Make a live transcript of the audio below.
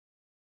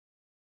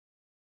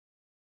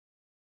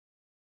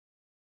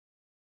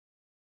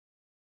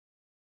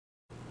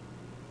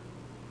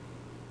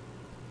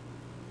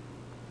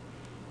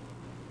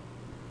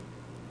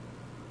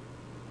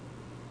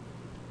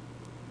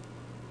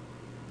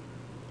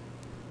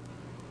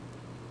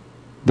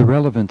The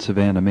relevance of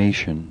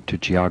animation to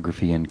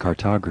geography and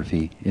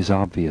cartography is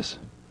obvious.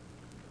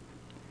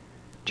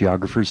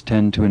 Geographers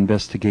tend to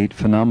investigate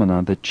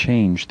phenomena that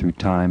change through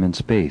time and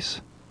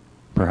space,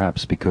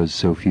 perhaps because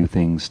so few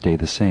things stay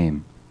the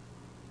same.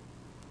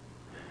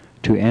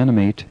 To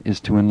animate is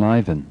to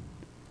enliven,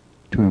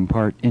 to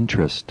impart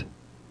interest,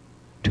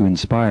 to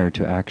inspire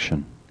to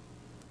action.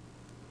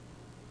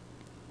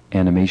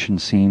 Animation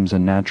seems a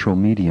natural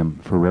medium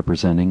for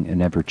representing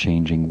an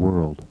ever-changing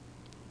world.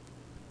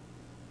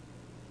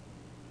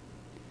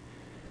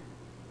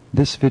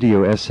 This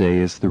video essay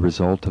is the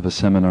result of a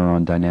seminar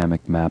on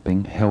dynamic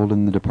mapping held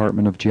in the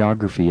Department of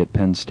Geography at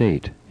Penn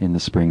State in the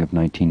spring of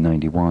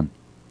 1991.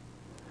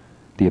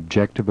 The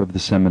objective of the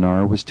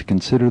seminar was to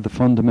consider the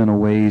fundamental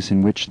ways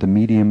in which the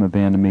medium of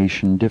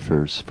animation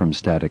differs from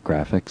static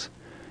graphics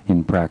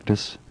in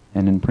practice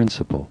and in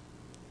principle.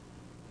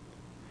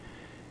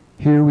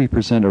 Here we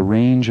present a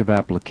range of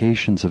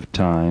applications of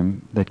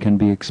time that can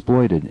be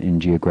exploited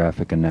in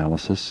geographic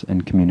analysis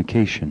and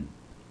communication.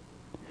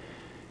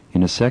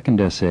 In a second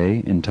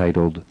essay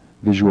entitled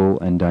Visual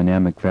and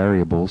Dynamic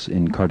Variables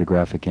in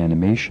Cartographic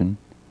Animation,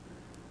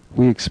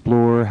 we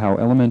explore how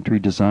elementary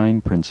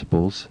design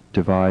principles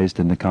devised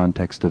in the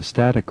context of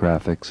static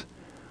graphics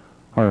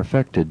are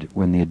affected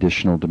when the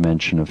additional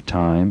dimension of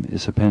time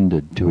is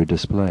appended to a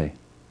display.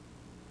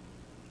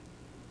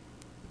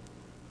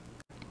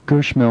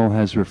 Gershmel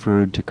has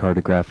referred to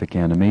cartographic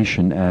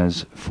animation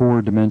as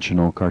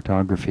four-dimensional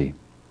cartography.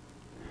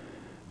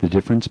 The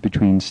difference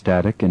between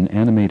static and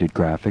animated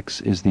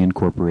graphics is the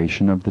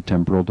incorporation of the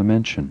temporal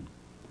dimension.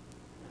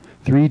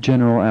 Three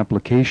general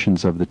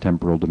applications of the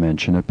temporal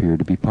dimension appear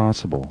to be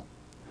possible: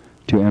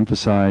 to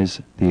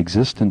emphasize the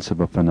existence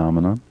of a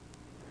phenomenon,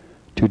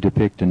 to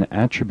depict an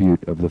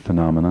attribute of the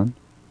phenomenon,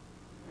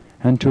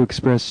 and to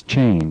express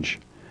change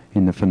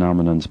in the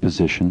phenomenon's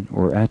position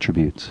or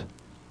attributes.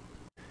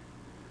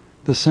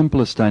 The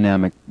simplest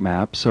dynamic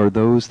maps are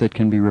those that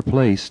can be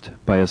replaced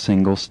by a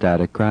single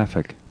static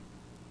graphic.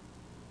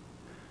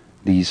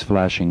 These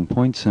flashing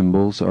point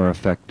symbols are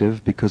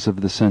effective because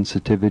of the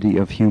sensitivity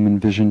of human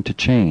vision to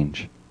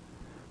change,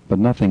 but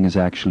nothing is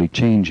actually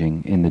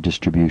changing in the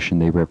distribution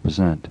they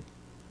represent.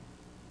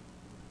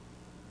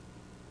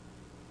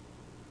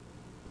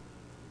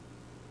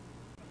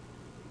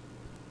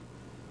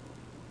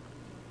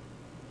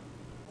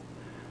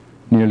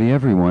 Nearly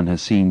everyone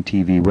has seen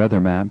TV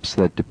weather maps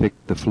that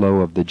depict the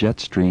flow of the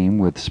jet stream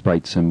with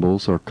sprite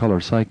symbols or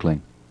color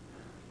cycling.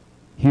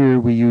 Here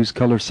we use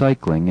color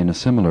cycling in a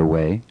similar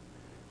way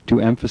to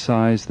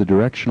emphasize the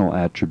directional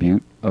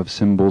attribute of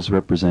symbols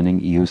representing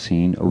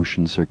Eocene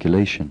ocean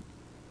circulation.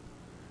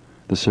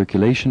 The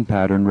circulation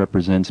pattern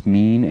represents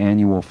mean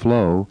annual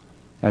flow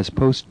as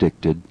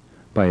post-dicted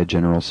by a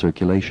general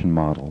circulation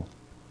model.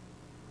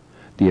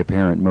 The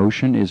apparent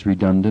motion is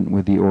redundant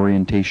with the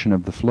orientation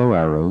of the flow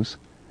arrows,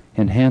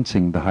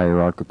 enhancing the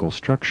hierarchical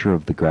structure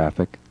of the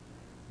graphic,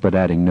 but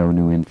adding no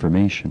new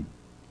information.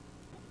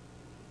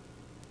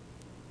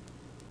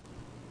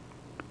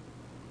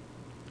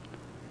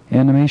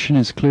 Animation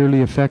is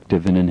clearly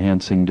effective in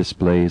enhancing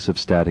displays of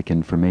static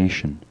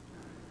information,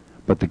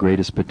 but the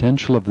greatest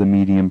potential of the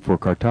medium for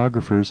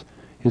cartographers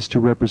is to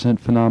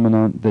represent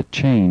phenomena that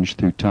change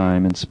through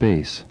time and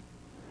space.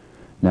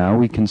 Now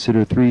we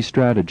consider three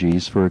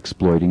strategies for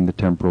exploiting the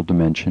temporal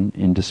dimension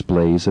in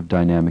displays of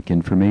dynamic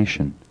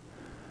information: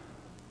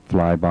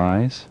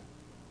 flybys,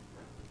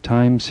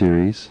 time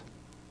series,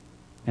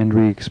 and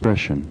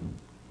re-expression.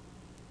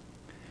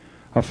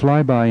 A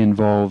flyby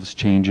involves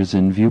changes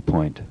in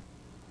viewpoint.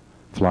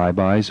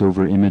 Flybys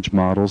over image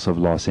models of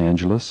Los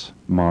Angeles,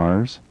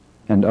 Mars,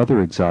 and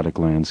other exotic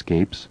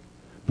landscapes,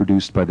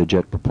 produced by the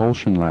Jet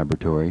Propulsion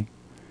Laboratory,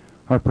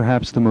 are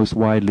perhaps the most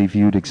widely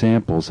viewed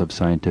examples of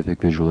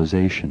scientific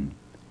visualization.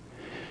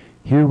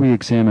 Here we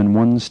examine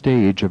one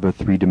stage of a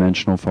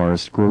three-dimensional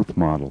forest growth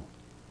model.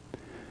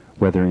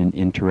 Whether in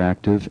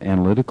interactive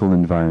analytical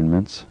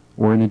environments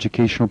or in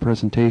educational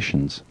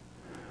presentations,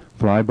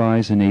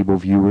 flybys enable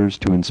viewers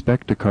to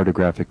inspect a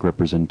cartographic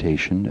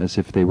representation as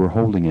if they were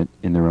holding it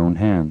in their own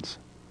hands.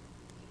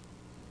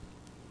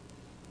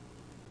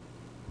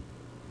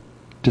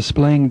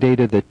 Displaying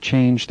data that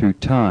change through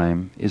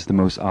time is the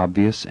most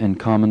obvious and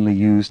commonly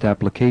used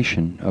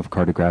application of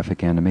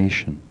cartographic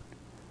animation.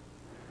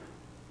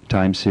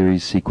 Time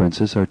series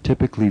sequences are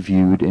typically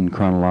viewed in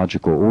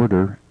chronological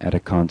order at a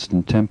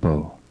constant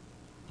tempo.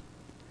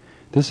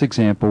 This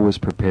example was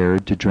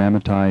prepared to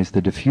dramatize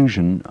the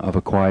diffusion of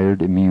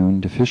acquired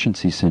immune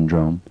deficiency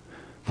syndrome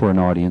for an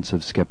audience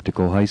of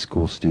skeptical high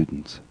school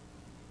students.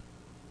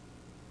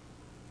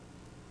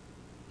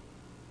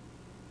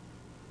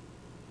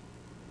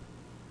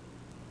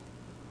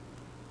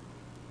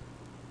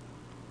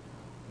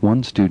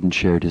 One student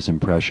shared his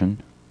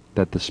impression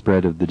that the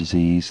spread of the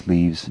disease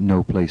leaves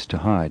no place to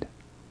hide.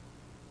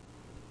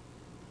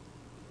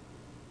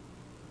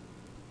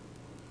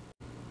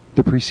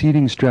 The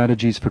preceding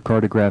strategies for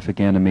cartographic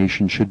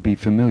animation should be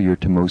familiar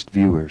to most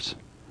viewers.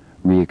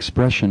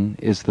 Re-expression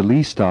is the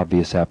least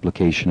obvious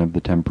application of the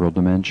temporal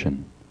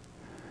dimension.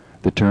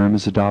 The term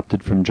is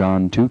adopted from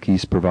John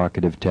Tukey's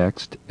provocative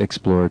text,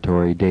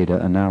 Exploratory Data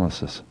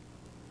Analysis.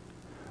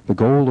 The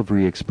goal of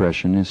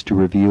re-expression is to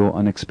reveal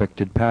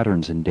unexpected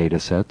patterns in data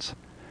sets,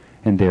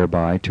 and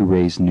thereby to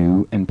raise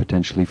new and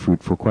potentially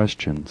fruitful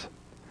questions.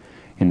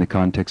 In the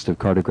context of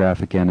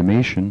cartographic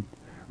animation,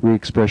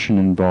 re-expression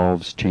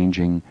involves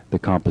changing the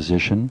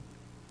composition,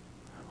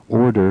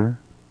 order,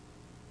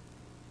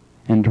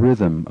 and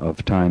rhythm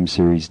of time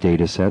series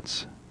data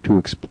sets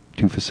to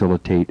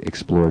facilitate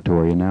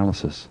exploratory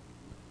analysis.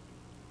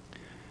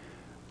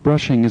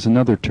 Brushing is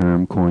another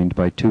term coined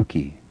by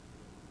Tukey.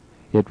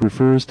 It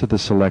refers to the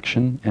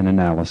selection and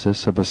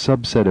analysis of a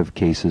subset of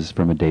cases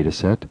from a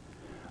dataset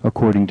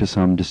according to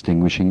some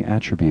distinguishing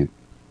attribute.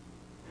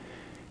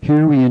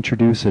 Here we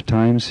introduce a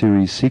time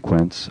series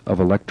sequence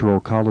of electoral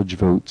college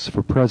votes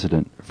for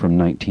president from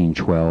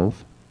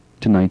 1912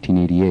 to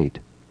 1988.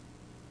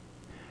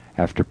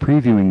 After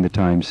previewing the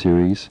time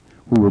series,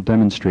 we will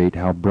demonstrate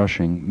how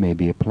brushing may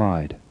be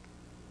applied.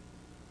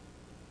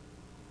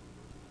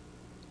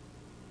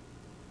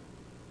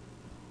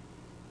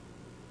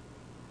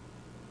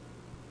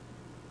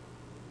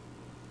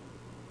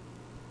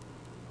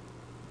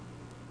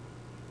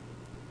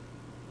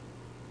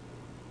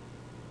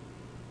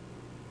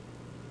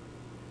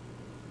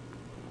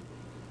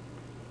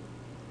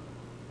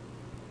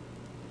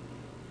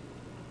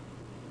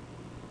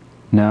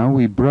 Now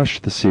we brush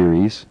the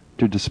series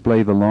to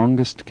display the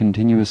longest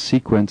continuous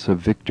sequence of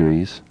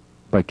victories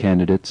by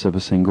candidates of a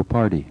single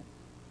party.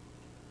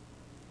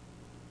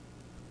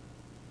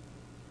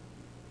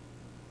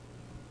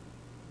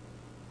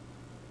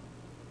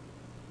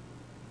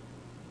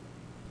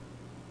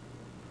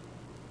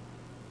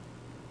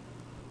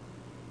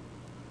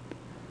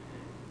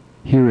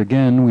 Here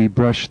again we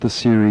brush the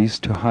series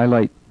to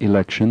highlight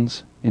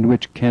elections in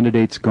which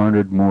candidates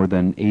garnered more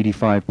than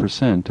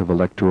 85% of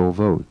electoral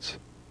votes.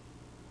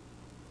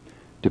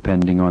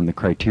 Depending on the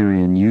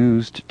criterion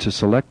used to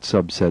select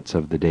subsets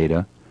of the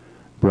data,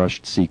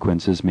 brushed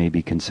sequences may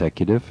be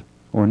consecutive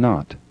or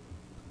not.